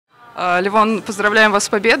Левон, поздравляем вас с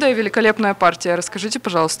победой, великолепная партия. Расскажите,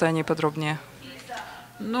 пожалуйста, о ней подробнее.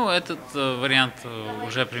 Ну, этот вариант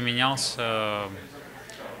уже применялся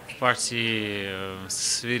в партии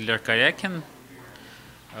Свидлер-Корякин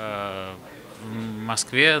в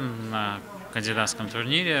Москве на кандидатском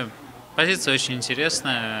турнире. Позиция очень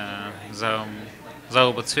интересная, за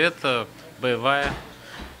оба цвета, боевая.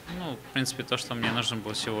 Ну, в принципе, то, что мне нужно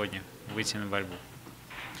было сегодня, выйти на борьбу.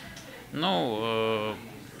 Ну,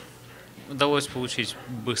 удалось получить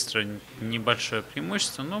быстро небольшое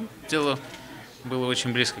преимущество, но дело было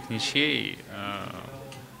очень близко к ничьей,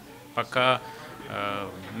 пока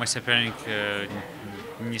мой соперник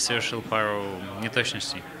не совершил пару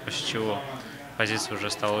неточностей, после чего позиция уже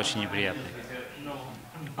стала очень неприятной.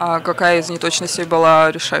 А какая из неточностей была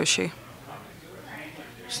решающей?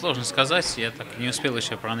 Сложно сказать, я так не успел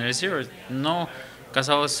еще проанализировать, но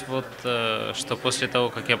казалось, вот, что после того,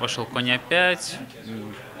 как я пошел конь А5,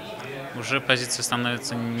 уже позиция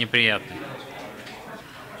становится неприятной.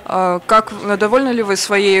 Довольны ли вы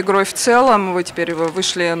своей игрой в целом? Вы теперь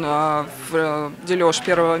вышли в дележ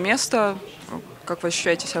первого места. Как вы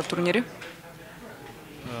ощущаете себя в турнире?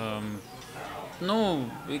 Ну,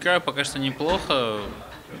 играю пока что неплохо.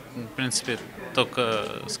 В принципе, только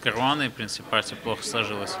с Каруаной, в принципе, партия плохо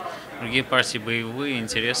сложилась. Другие партии боевые,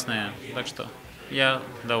 интересные, так что я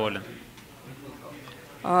доволен.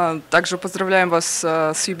 Также поздравляем вас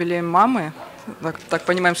с юбилеем мамы. Так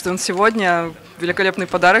понимаем, что он сегодня. Великолепный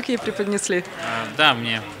подарок ей преподнесли. Да,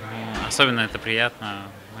 мне особенно это приятно.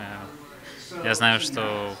 Я знаю,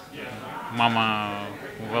 что мама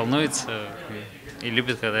волнуется и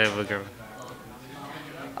любит, когда я выигрываю.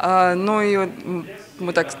 Ну и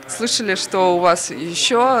мы так слышали, что у вас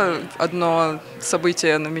еще одно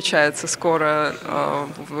событие намечается скоро.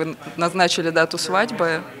 Вы назначили дату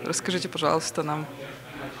свадьбы. Расскажите, пожалуйста, нам.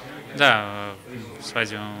 Да,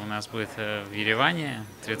 свадьба у нас будет в Ереване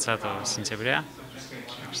 30 сентября.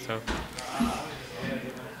 Так что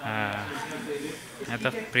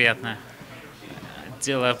это приятно.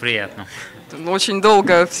 Дело о приятном. Очень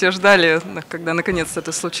долго все ждали, когда наконец-то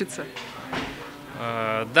это случится.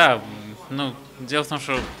 Да, ну, дело в том,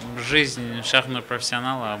 что жизнь шахматного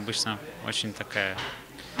профессионала обычно очень такая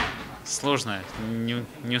сложная.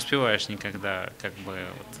 Не успеваешь никогда как бы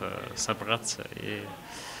вот собраться и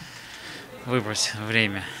выбрать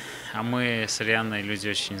время. А мы с Рианной люди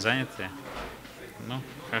очень занятые. Ну,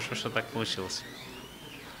 хорошо, что так получилось.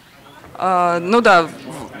 Ну да,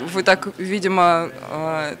 вы так, видимо,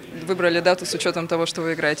 выбрали дату с учетом того, что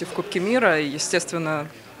вы играете в Кубке Мира, и, естественно,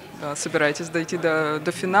 собираетесь дойти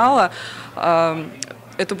до финала.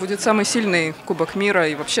 Это будет самый сильный Кубок Мира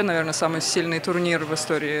и вообще, наверное, самый сильный турнир в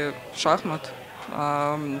истории шахмат.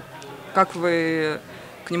 Как вы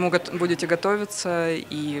к нему будете готовиться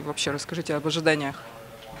и вообще расскажите об ожиданиях?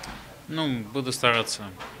 Ну, буду стараться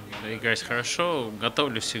играть хорошо,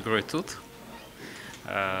 готовлюсь игрой тут.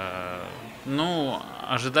 Ну,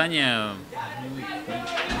 ожидания,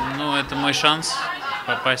 ну, это мой шанс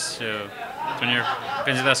попасть в турнир, в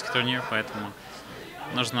кандидатский турнир, поэтому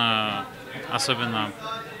нужно особенно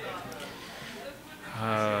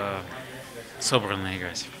собранно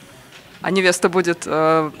играть. А невеста будет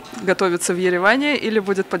готовиться в Ереване или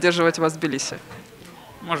будет поддерживать вас в Тбилиси?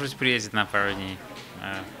 Может быть, приедет на пару дней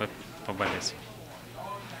поболеть.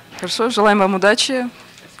 Хорошо, желаем вам удачи.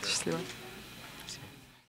 Счастливо.